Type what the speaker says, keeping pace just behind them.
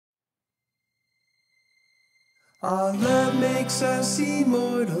Our love makes us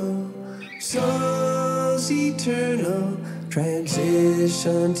immortal, souls eternal,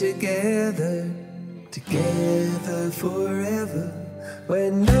 transition together, together forever.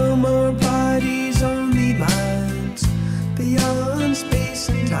 When no more bodies, only minds, beyond space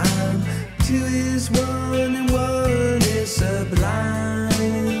and time. Two is one and one is sublime.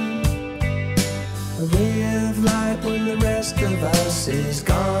 A ray of light when the rest of us is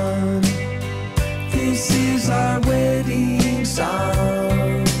gone. This is our wedding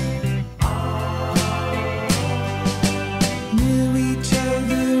song. Knew each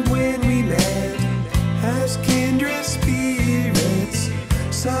other when we met as kindred spirits.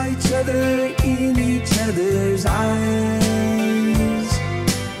 Saw each other in each other's eyes.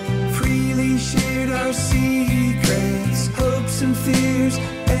 Freely shared our secrets, hopes and fears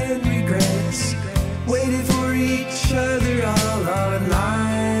and regrets. Waited for each other all our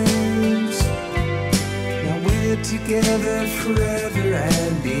lives. Now we're together forever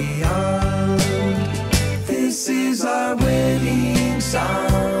and beyond. This is our wedding song.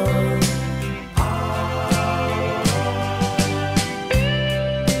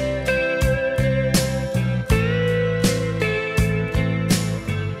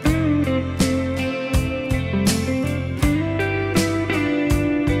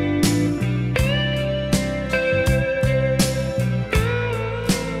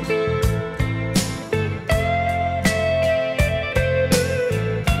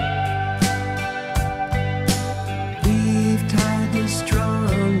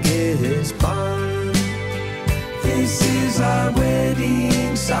 Our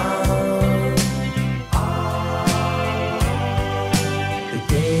wedding song. The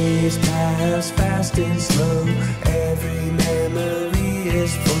days pass fast and slow. Every memory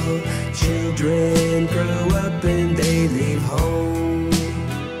is full. Children grow up and they leave home.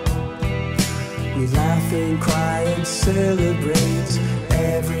 We laugh and cry and celebrate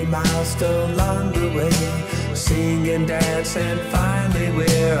every milestone along the way. Sing and dance and finally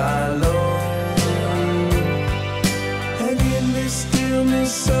we're alone.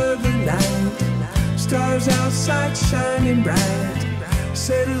 Stillness of the night, stars outside shining bright,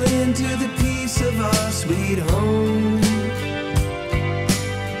 settle into the peace of our sweet home.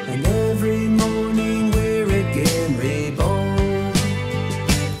 And every morning we're again reborn.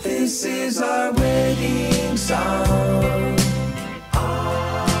 This is our wedding song.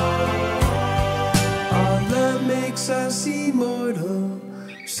 Our love makes us immortal,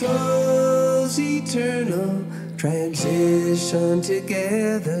 souls eternal, transition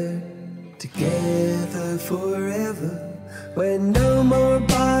together, together forever. When no more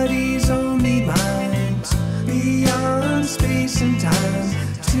bodies, only minds, beyond space and time.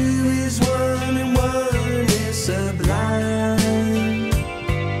 Two is one and one is sublime.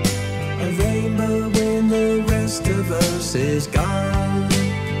 A rainbow when the rest of us is gone.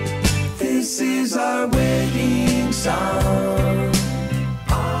 This is our wedding song.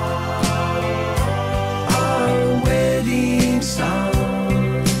 Wedding song.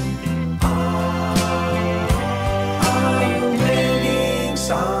 Our wedding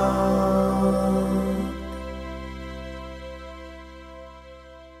song.